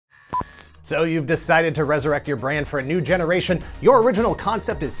So you've decided to resurrect your brand for a new generation. Your original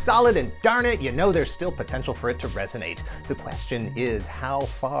concept is solid, and darn it, you know there's still potential for it to resonate. The question is, how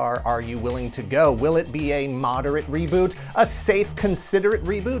far are you willing to go? Will it be a moderate reboot, a safe, considerate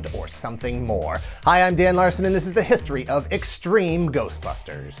reboot, or something more? Hi, I'm Dan Larson, and this is the history of Extreme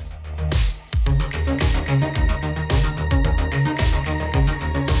Ghostbusters.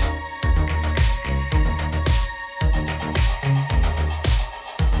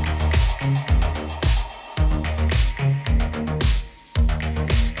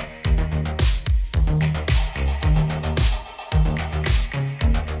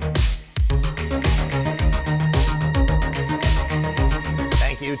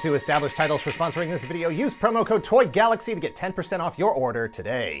 To Established Titles for sponsoring this video. Use promo code TOYGALAXY to get 10% off your order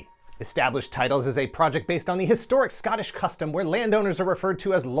today. Established Titles is a project based on the historic Scottish custom where landowners are referred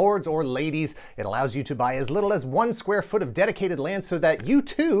to as lords or ladies. It allows you to buy as little as 1 square foot of dedicated land so that you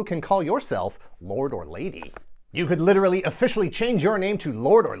too can call yourself lord or lady. You could literally officially change your name to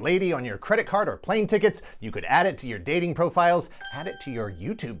Lord or Lady on your credit card or plane tickets. You could add it to your dating profiles, add it to your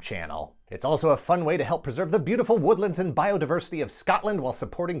YouTube channel. It's also a fun way to help preserve the beautiful woodlands and biodiversity of Scotland while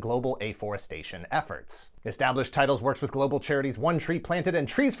supporting global afforestation efforts. Established Titles works with global charities One Tree Planted and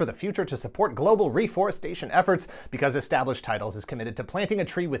Trees for the Future to support global reforestation efforts because Established Titles is committed to planting a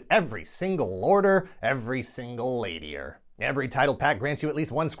tree with every single lorder, every single ladyer. Every title pack grants you at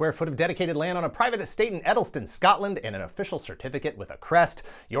least 1 square foot of dedicated land on a private estate in Edelston, Scotland, and an official certificate with a crest.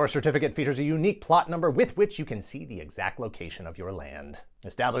 Your certificate features a unique plot number with which you can see the exact location of your land.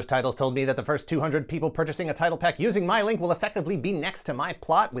 Established Titles told me that the first 200 people purchasing a title pack using my link will effectively be next to my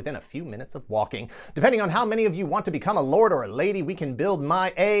plot within a few minutes of walking. Depending on how many of you want to become a lord or a lady, we can build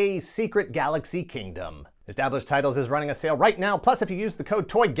my secret galaxy kingdom. Established Titles is running a sale right now, plus if you use the code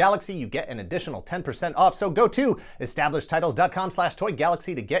TOYGALAXY, you get an additional 10% off. So go to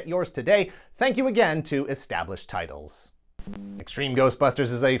establishedtitles.com/TOYGALAXY to get yours today. Thank you again to Established Titles. Extreme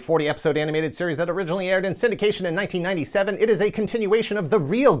Ghostbusters is a 40-episode animated series that originally aired in syndication in 1997. It is a continuation of the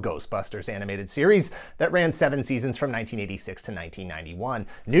Real Ghostbusters animated series that ran 7 seasons from 1986 to 1991.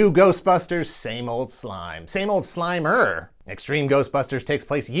 New Ghostbusters, same old slime. Same old slimer. Extreme Ghostbusters takes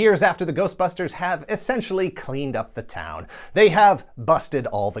place years after the Ghostbusters have essentially cleaned up the town. They have busted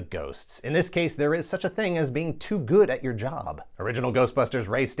all the ghosts. In this case, there is such a thing as being too good at your job. Original Ghostbusters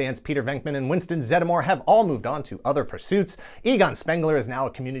Ray Stantz, Peter Venkman, and Winston Zeddemore have all moved on to other pursuits. Egon Spengler is now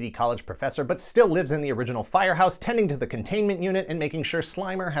a community college professor, but still lives in the original firehouse, tending to the containment unit and making sure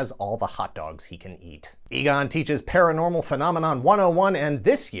Slimer has all the hot dogs he can eat. Egon teaches Paranormal Phenomenon 101, and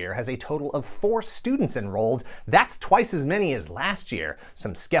this year has a total of 4 students enrolled. That's twice as many as last year.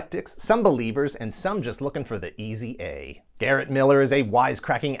 Some skeptics, some believers, and some just looking for the easy A. Garrett Miller is a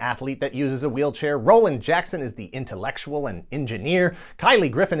wisecracking athlete that uses a wheelchair. Roland Jackson is the intellectual and engineer.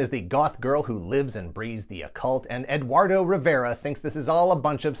 Kylie Griffin is the goth girl who lives and breathes the occult. And Eduardo Rivera thinks this is all a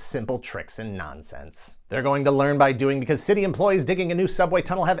bunch of simple tricks and nonsense. They're going to learn by doing because city employees digging a new subway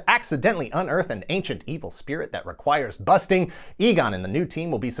tunnel have accidentally unearthed an ancient evil spirit that requires busting. Egon and the new team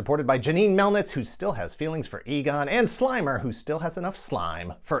will be supported by Janine Melnitz, who still has feelings for Egon, and Slimer, who still has enough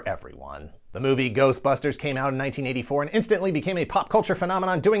slime for everyone. The movie Ghostbusters came out in 1984 and instantly became a pop culture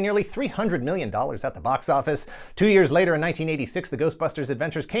phenomenon, doing nearly $300 million at the box office. 2 years later, in 1986, the Ghostbusters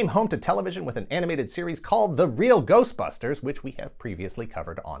adventures came home to television with an animated series called The Real Ghostbusters, which we have previously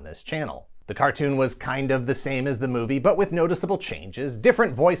covered on this channel. The cartoon was kind of the same as the movie, but with noticeable changes,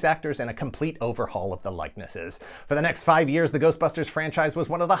 different voice actors, and a complete overhaul of the likenesses. For the next 5 years, the Ghostbusters franchise was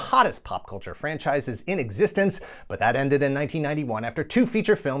one of the hottest pop culture franchises in existence, but that ended in 1991 after 2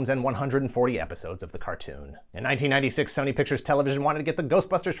 feature films and 140 episodes of the cartoon. In 1996, Sony Pictures Television wanted to get the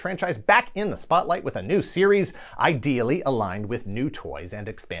Ghostbusters franchise back in the spotlight with a new series, ideally aligned with new toys and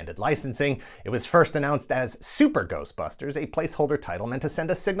expanded licensing. It was first announced as Super Ghostbusters, a placeholder title meant to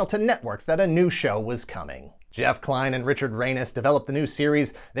send a signal to networks that a new show was coming. Jeff Klein and Richard Reynes developed the new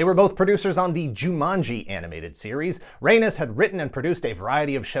series. They were both producers on the Jumanji animated series. Reynes had written and produced a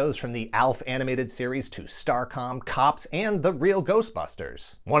variety of shows from the ALF animated series to Starcom, Cops, and The Real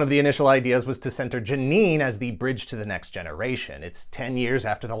Ghostbusters. One of the initial ideas was to center Janine as the bridge to the next generation. It's 10 years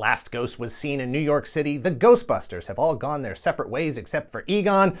after the last ghost was seen in New York City. The Ghostbusters have all gone their separate ways except for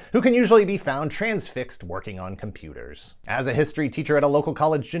Egon, who can usually be found transfixed working on computers. As a history teacher at a local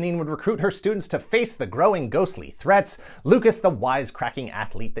college, Janine would recruit her students to face the growing ghostly threats, Lucas the wisecracking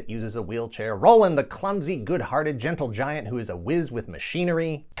athlete that uses a wheelchair, Roland the clumsy, good-hearted, gentle giant who is a whiz with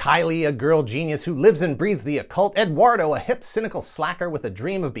machinery, Kylie a girl genius who lives and breathes the occult, Eduardo a hip, cynical slacker with a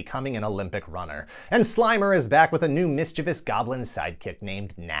dream of becoming an Olympic runner, and Slimer is back with a new mischievous goblin sidekick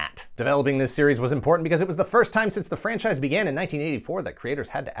named Nat. Developing this series was important because it was the first time since the franchise began in 1984 that creators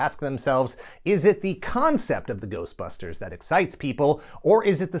had to ask themselves, is it the concept of the Ghostbusters that excites people, or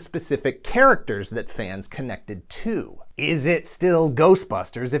is it the specific characters that fans connected to? Is it still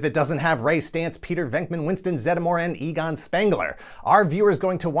Ghostbusters if it doesn't have Ray Stantz, Peter Venkman, Winston Zeddemore, and Egon Spengler? Are viewers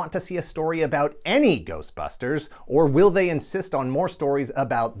going to want to see a story about any Ghostbusters, or will they insist on more stories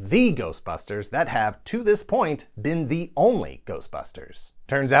about the Ghostbusters that have, to this point, been the only Ghostbusters?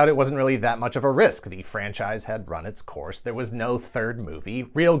 Turns out it wasn't really that much of a risk. The franchise had run its course. There was no third movie.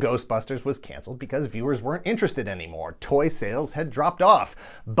 Real Ghostbusters was canceled because viewers weren't interested anymore. Toy sales had dropped off.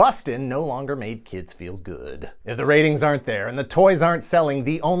 Bustin' no longer made kids feel good. If the ratings aren't there and the toys aren't selling,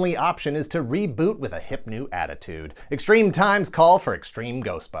 the only option is to reboot with a hip new attitude. Extreme times call for extreme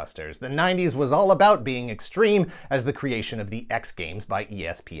Ghostbusters. The 90s was all about being extreme, as the creation of the X Games by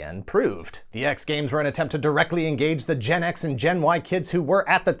ESPN proved. The X Games were an attempt to directly engage the Gen X and Gen Y kids who were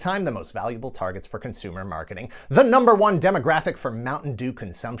at the time the most valuable targets for consumer marketing. The #1 demographic for Mountain Dew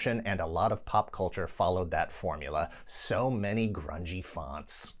consumption, and a lot of pop culture followed that formula. So many grungy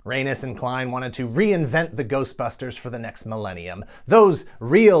fonts. Ranis and Klein wanted to reinvent the Ghostbusters for the next millennium. Those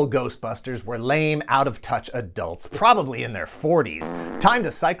real Ghostbusters were lame, out-of-touch adults, probably in their 40s. Time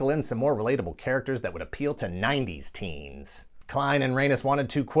to cycle in some more relatable characters that would appeal to 90s teens. Klein and Ranis wanted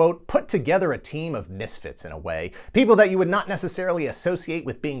to, quote, put together a team of misfits in a way, people that you would not necessarily associate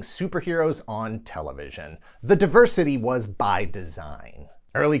with being superheroes on television. The diversity was by design.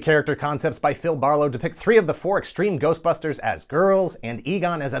 Early character concepts by Phil Barlow depict 3 of the 4 extreme Ghostbusters as girls, and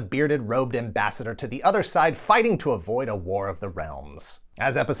Egon as a bearded, robed ambassador to the other side fighting to avoid a war of the realms.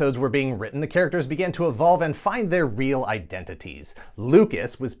 As episodes were being written, the characters began to evolve and find their real identities.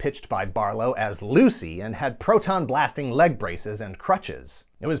 Lucas was pitched by Barlow as Lucy and had proton-blasting leg braces and crutches.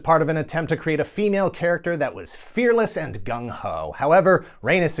 It was part of an attempt to create a female character that was fearless and gung-ho. However,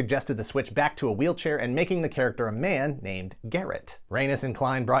 Ranis suggested the switch back to a wheelchair and making the character a man named Garrett. Ranis and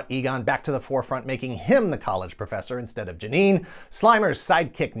Klein brought Egon back to the forefront, making him the college professor instead of Janine. Slimer's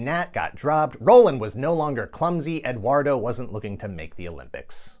sidekick Nat got dropped. Roland was no longer clumsy. Eduardo wasn't looking to make the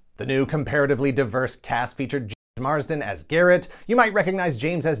Olympics. The new comparatively diverse cast featured James Marsden as Garrett. You might recognize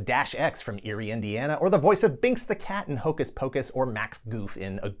James as Dash X from Erie, Indiana, or the voice of Binks the Cat in Hocus Pocus, or Max Goof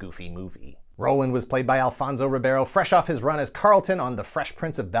in A Goofy Movie. Roland was played by Alfonso Ribeiro, fresh off his run as Carlton on The Fresh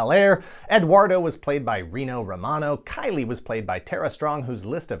Prince of Bel-Air. Eduardo was played by Reno Romano. Kylie was played by Tara Strong, whose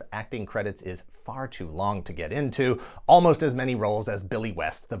list of acting credits is far too long to get into, almost as many roles as Billy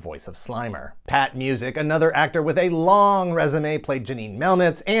West, the voice of Slimer. Pat Music, another actor with a long resume, played Janine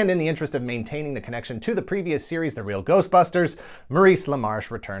Melnitz, and in the interest of maintaining the connection to the previous series, The Real Ghostbusters, Maurice LaMarche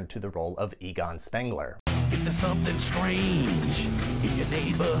returned to the role of Egon Spengler. If there's something strange in your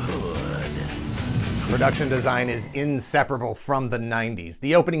neighborhood. Production design is inseparable from the 90s.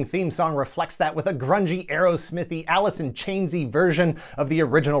 The opening theme song reflects that with a grungy, Aerosmithy, Alice in Chainsy version of the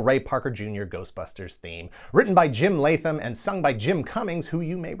original Ray Parker Jr. Ghostbusters theme. Written by Jim Latham and sung by Jim Cummings, who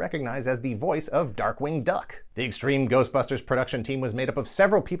you may recognize as the voice of Darkwing Duck. The Extreme Ghostbusters production team was made up of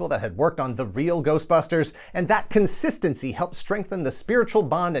several people that had worked on The Real Ghostbusters, and that consistency helped strengthen the spiritual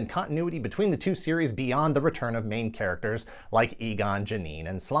bond and continuity between the two series beyond the return of main characters like Egon, Janine,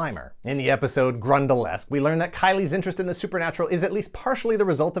 and Slimer. In the episode Grundlesque, we learn that Kylie's interest in the supernatural is at least partially the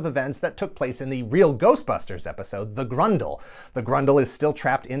result of events that took place in the Real Ghostbusters episode, The Grundle. The Grundle is still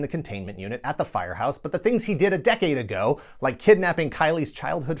trapped in the containment unit at the firehouse, but the things he did a decade ago, like kidnapping Kylie's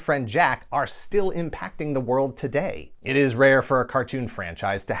childhood friend Jack, are still impacting the world today. It is rare for a cartoon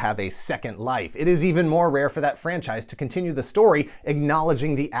franchise to have a second life. It is even more rare for that franchise to continue the story,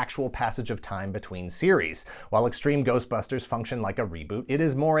 acknowledging the actual passage of time between series. While Extreme Ghostbusters function like a reboot, it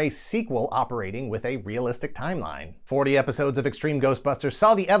is more a sequel operating with a realistic timeline. 40 episodes of Extreme Ghostbusters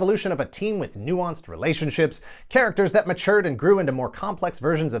saw the evolution of a team with nuanced relationships, characters that matured and grew into more complex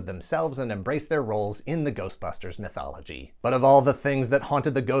versions of themselves and embraced their roles in the Ghostbusters mythology. But of all the things that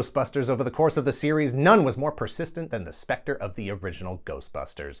haunted the Ghostbusters over the course of the series, none was more persistent than the specter of the original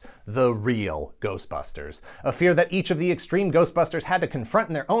Ghostbusters, the real Ghostbusters. A fear that each of the Extreme Ghostbusters had to confront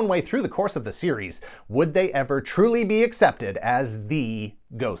in their own way through the course of the series. Would they ever truly be accepted as the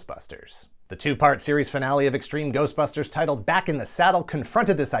Ghostbusters? The two-part series finale of Extreme Ghostbusters, titled Back in the Saddle,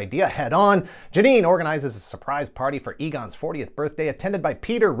 confronted this idea head-on. Janine organizes a surprise party for Egon's 40th birthday, attended by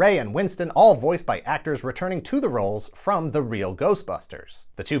Peter, Ray, and Winston, all voiced by actors returning to the roles from the Real Ghostbusters.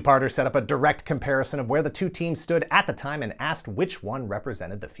 The two-parter set up a direct comparison of where the two teams stood at the time and asked which one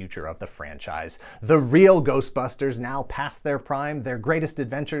represented the future of the franchise. The Real Ghostbusters, now past their prime, their greatest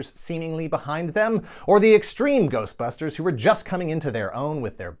adventures seemingly behind them, or the Extreme Ghostbusters, who were just coming into their own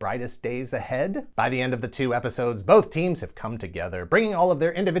with their brightest days ahead? By the end of the 2 episodes, both teams have come together, bringing all of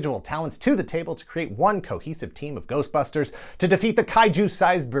their individual talents to the table to create one cohesive team of Ghostbusters to defeat the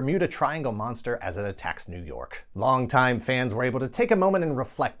kaiju-sized Bermuda Triangle monster as it attacks New York. Longtime fans were able to take a moment and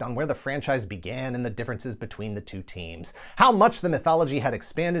reflect on where the franchise began and the differences between the two teams, how much the mythology had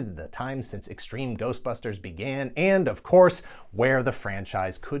expanded in the time since Extreme Ghostbusters began, and, of course, where the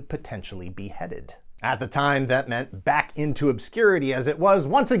franchise could potentially be headed. At the time, that meant back into obscurity, as it was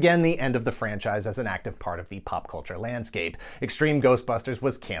once again the end of the franchise as an active part of the pop culture landscape. Extreme Ghostbusters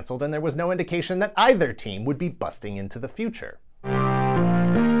was canceled, and there was no indication that either team would be busting into the future. When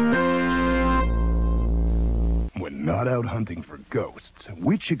not out hunting for ghosts,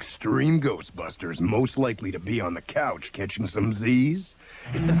 which Extreme Ghostbusters most likely to be on the couch catching some Z's?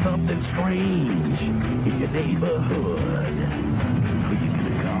 If there's something strange in your neighborhood, who you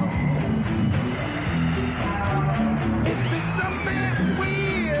gonna call? If it's something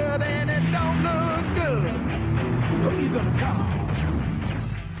weird and it don't look good, who you gonna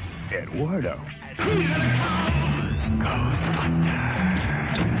call? Eduardo. Who you gonna call? Ghostbusters.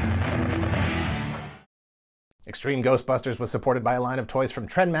 Extreme Ghostbusters was supported by a line of toys from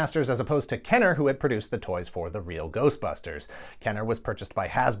Trendmasters as opposed to Kenner, who had produced the toys for the Real Ghostbusters. Kenner was purchased by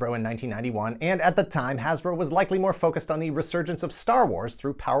Hasbro in 1991, and at the time, Hasbro was likely more focused on the resurgence of Star Wars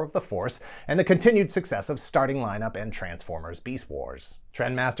through Power of the Force and the continued success of Starting Lineup and Transformers Beast Wars.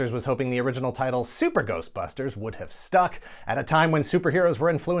 Trendmasters was hoping the original title Super Ghostbusters would have stuck at a time when superheroes were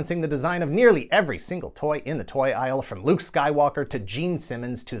influencing the design of nearly every single toy in the toy aisle, from Luke Skywalker to Gene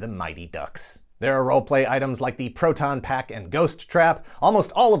Simmons to the Mighty Ducks. There are roleplay items like the Proton Pack and Ghost Trap.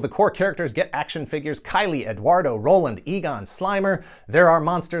 Almost all of the core characters get action figures: Kylie, Eduardo, Roland, Egon, Slimer. There are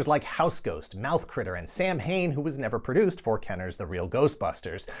monsters like House Ghost, Mouth Critter, and Sam Hain, who was never produced for Kenner's The Real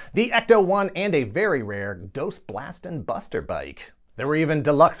Ghostbusters, the Ecto-1, and a very rare Ghost Blast and Buster bike. There were even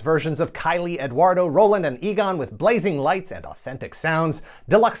deluxe versions of Kylie, Eduardo, Roland, and Egon with blazing lights and authentic sounds,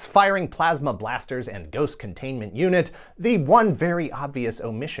 deluxe firing plasma blasters, and ghost containment unit. The one very obvious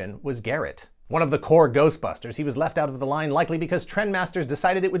omission was Garrett. One of the core Ghostbusters, he was left out of the line likely because Trendmasters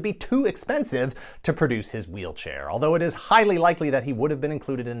decided it would be too expensive to produce his wheelchair, although it is highly likely that he would have been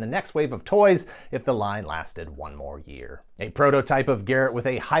included in the next wave of toys if the line lasted one more year. A prototype of Garrett with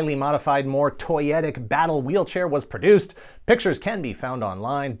a highly modified, more toyetic battle wheelchair was produced. Pictures can be found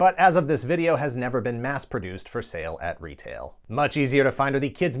online, but as of this video has never been mass-produced for sale at retail. Much easier to find are the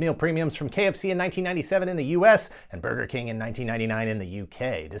kids' meal premiums from KFC in 1997 in the US and Burger King in 1999 in the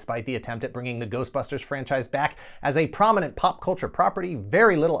UK. Despite the attempt at bringing the Ghostbusters franchise back as a prominent pop culture property,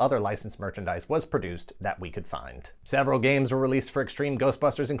 very little other licensed merchandise was produced that we could find. Several games were released for Extreme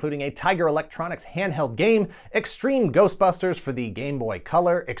Ghostbusters, including a Tiger Electronics handheld game, Extreme Ghostbusters for the Game Boy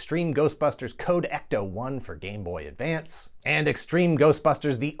Color, Extreme Ghostbusters Code Ecto-1 for Game Boy Advance, and Extreme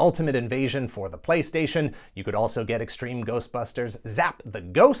Ghostbusters The Ultimate Invasion for the PlayStation. You could also get Extreme Ghostbusters Zap the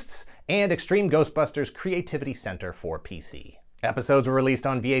Ghosts and Extreme Ghostbusters Creativity Center for PC. Episodes were released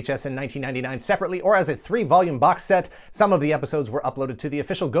on VHS in 1999 separately or as a 3-volume box set. Some of the episodes were uploaded to the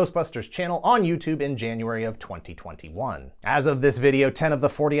official Ghostbusters channel on YouTube in January of 2021. As of this video, 10 of the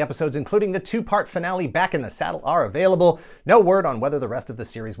 40 episodes, including the 2-part finale Back in the Saddle, are available. No word on whether the rest of the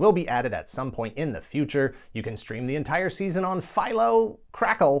series will be added at some point in the future. You can stream the entire season on Philo,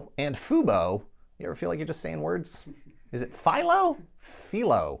 Crackle, and Fubo. You ever feel like you're just saying words? Is it Philo?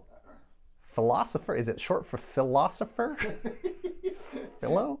 Philo. Philosopher? Is it short for philosopher?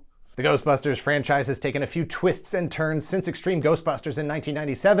 Philo? The Ghostbusters franchise has taken a few twists and turns since Extreme Ghostbusters in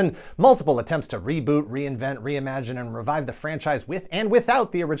 1997, multiple attempts to reboot, reinvent, reimagine, and revive the franchise with and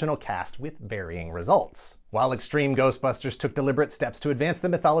without the original cast, with varying results. While Extreme Ghostbusters took deliberate steps to advance the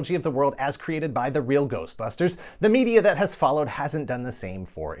mythology of the world as created by the Real Ghostbusters, the media that has followed hasn't done the same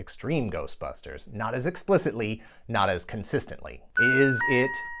for Extreme Ghostbusters. Not as explicitly, not as consistently. Is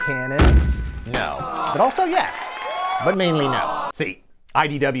it canon? No. But also yes. But mainly no. See,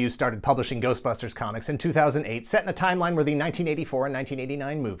 IDW started publishing Ghostbusters comics in 2008, set in a timeline where the 1984 and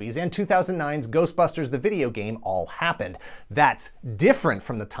 1989 movies and 2009's Ghostbusters the video game all happened. That's different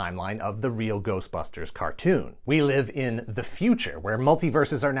from the timeline of the Real Ghostbusters cartoon. We live in the future, where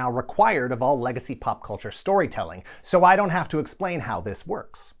multiverses are now required of all legacy pop culture storytelling, so I don't have to explain how this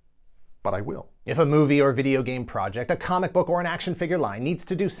works. but I will. If a movie or video game project, a comic book, or an action figure line needs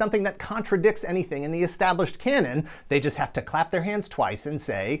to do something that contradicts anything in the established canon, they just have to clap their hands twice and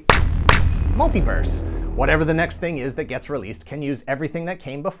say, multiverse. Whatever the next thing is that gets released can use everything that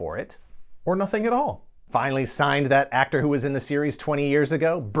came before it, or nothing at all. Finally signed that actor who was in the series 20 years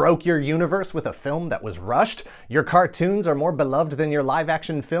ago, broke your universe with a film that was rushed, your cartoons are more beloved than your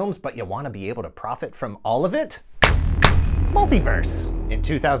live-action films, but you want to be able to profit from all of it? Multiverse. In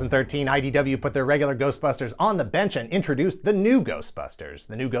 2013, IDW put their regular Ghostbusters on the bench and introduced the new Ghostbusters.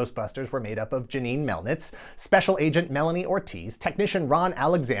 The new Ghostbusters were made up of Janine Melnitz, Special Agent Melanie Ortiz, Technician Ron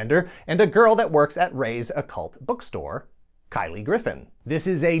Alexander, and a girl that works at Ray's occult bookstore, Kylie Griffin. This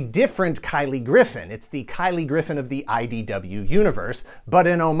is a different Kylie Griffin. It's the Kylie Griffin of the IDW universe, but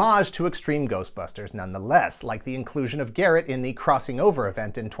an homage to Extreme Ghostbusters nonetheless, like the inclusion of Garrett in the Crossing Over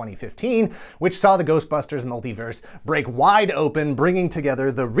event in 2015, which saw the Ghostbusters multiverse break wide open, bringing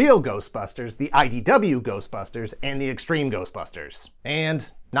together the real Ghostbusters, the IDW Ghostbusters, and the Extreme Ghostbusters.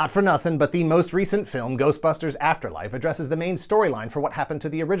 And not for nothing, but the most recent film, Ghostbusters Afterlife, addresses the main storyline for what happened to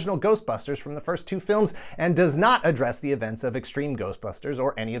the original Ghostbusters from the first two films and does not address the events of Extreme Ghostbusters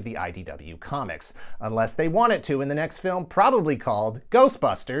or any of the IDW comics, unless they want it to in the next film, probably called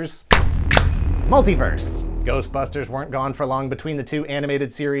Ghostbusters Multiverse. Ghostbusters weren't gone for long between the two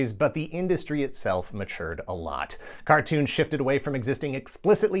animated series, but the industry itself matured a lot. Cartoons shifted away from existing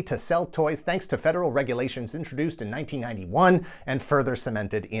explicitly to sell toys thanks to federal regulations introduced in 1991 and further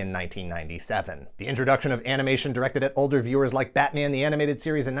cemented in 1997. The introduction of animation directed at older viewers like Batman the Animated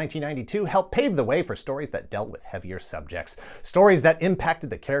Series in 1992 helped pave the way for stories that dealt with heavier subjects, stories that impacted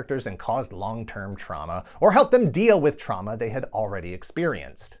the characters and caused long-term trauma, or helped them deal with trauma they had already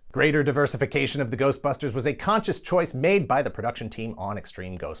experienced. Greater diversification of the Ghostbusters was a conscious choice made by the production team on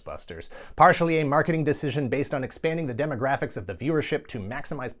Extreme Ghostbusters. Partially a marketing decision based on expanding the demographics of the viewership to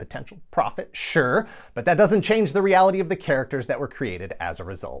maximize potential profit, sure, but that doesn't change the reality of the characters that were created as a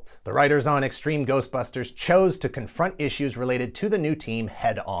result. The writers on Extreme Ghostbusters chose to confront issues related to the new team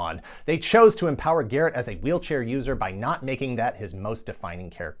head on. They chose to empower Garrett as a wheelchair user by not making that his most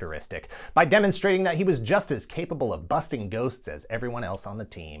defining characteristic, by demonstrating that he was just as capable of busting ghosts as everyone else on the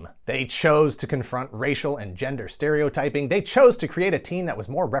team. They chose to confront racial and gender stereotyping. They chose to create a team that was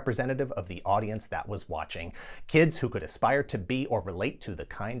more representative of the audience that was watching. Kids who could aspire to be or relate to the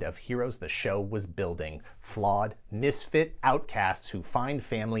kind of heroes the show was building. Flawed, misfit outcasts who find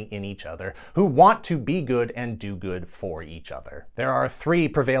family in each other, who want to be good and do good for each other. There are three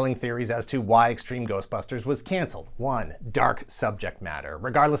prevailing theories as to why Extreme Ghostbusters was canceled. 1. Dark subject matter.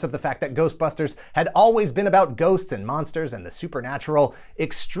 Regardless of the fact that Ghostbusters had always been about ghosts and monsters and the supernatural,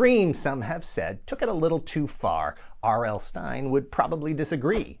 Extreme, some have said, took it a little too far. R.L. Stine would probably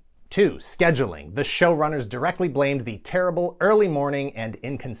disagree. 2. Scheduling. The showrunners directly blamed the terrible early morning and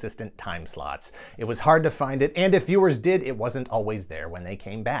inconsistent time slots. It was hard to find it, and if viewers did, it wasn't always there when they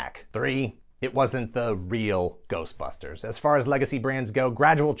came back. 3. It wasn't the real Ghostbusters. As far as legacy brands go,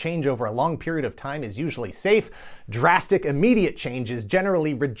 gradual change over a long period of time is usually safe. Drastic, immediate change is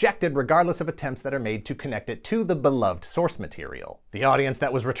generally rejected regardless of attempts that are made to connect it to the beloved source material. The audience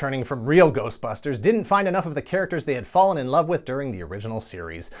that was returning from real Ghostbusters didn't find enough of the characters they had fallen in love with during the original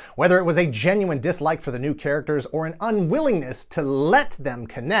series. Whether it was a genuine dislike for the new characters or an unwillingness to let them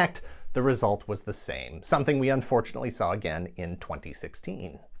connect, the result was the same, something we unfortunately saw again in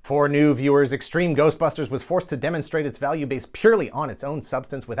 2016. For new viewers, Extreme Ghostbusters was forced to demonstrate its value based purely on its own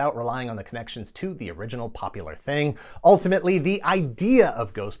substance without relying on the connections to the original popular thing. Ultimately, the idea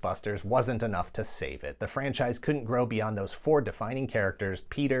of Ghostbusters wasn't enough to save it. The franchise couldn't grow beyond those four defining characters: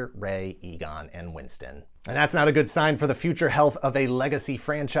 Peter, Ray, Egon, and Winston. And that's not a good sign for the future health of a legacy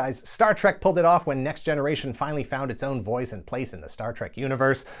franchise. Star Trek pulled it off when Next Generation finally found its own voice and place in the Star Trek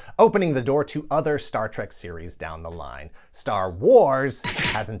universe, opening the door to other Star Trek series down the line. Star Wars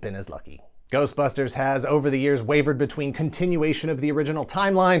hasn't been as lucky. Ghostbusters has, over the years, wavered between continuation of the original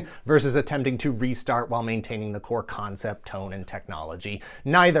timeline versus attempting to restart while maintaining the core concept, tone, and technology.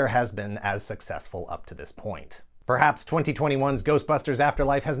 Neither has been as successful up to this point. Perhaps 2021's Ghostbusters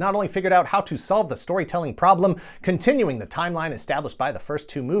Afterlife has not only figured out how to solve the storytelling problem, continuing the timeline established by the first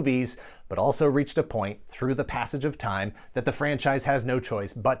two movies, but also reached a point, through the passage of time, that the franchise has no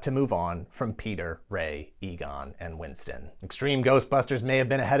choice but to move on from Peter, Ray, Egon, and Winston. Extreme Ghostbusters may have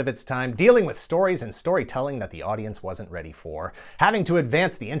been ahead of its time, dealing with stories and storytelling that the audience wasn't ready for, having to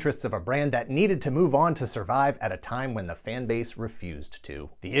advance the interests of a brand that needed to move on to survive at a time when the fan base refused to.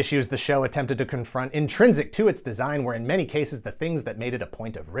 The issues the show attempted to confront, intrinsic to its design, design were in many cases the things that made it a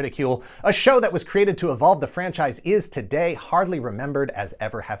point of ridicule. A show that was created to evolve the franchise is today hardly remembered as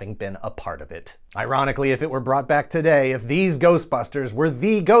ever having been a part of it. Ironically, if it were brought back today, if these Ghostbusters were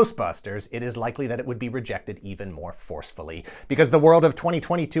the Ghostbusters, it is likely that it would be rejected even more forcefully, because the world of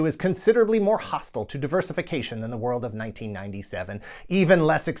 2022 is considerably more hostile to diversification than the world of 1997, even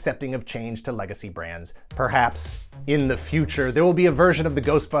less accepting of change to legacy brands. Perhaps, in the future, there will be a version of the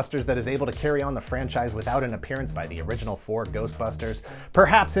Ghostbusters that is able to carry on the franchise without an appearance by the original 4 Ghostbusters.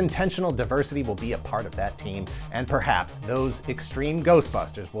 Perhaps intentional diversity will be a part of that team, and perhaps those extreme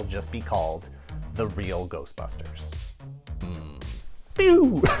Ghostbusters will just be called the Real Ghostbusters.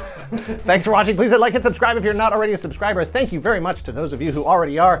 Pew! Thanks for watching. Please hit like and subscribe if you're not already a subscriber. Thank you very much to those of you who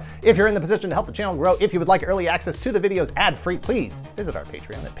already are. If you're in the position to help the channel grow, if you would like early access to the videos ad-free, please visit our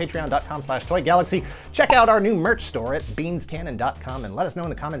Patreon at patreon.com/toygalaxy. Check out our new merch store at beanscannon.com and let us know in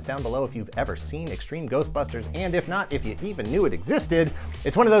the comments down below if you've ever seen Extreme Ghostbusters, and if not, if you even knew it existed.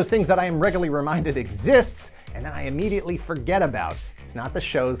 It's one of those things that I am regularly reminded exists and then I immediately forget about. It's not the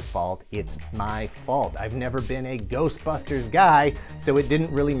show's fault, it's my fault. I've never been a Ghostbusters guy, so it didn't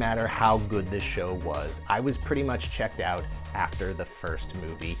really matter how good this show was. I was pretty much checked out after the first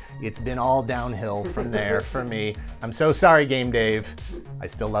movie. It's been all downhill from there for me. I'm so sorry, Game Dave. I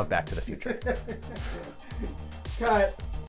still love Back to the Future. Cut.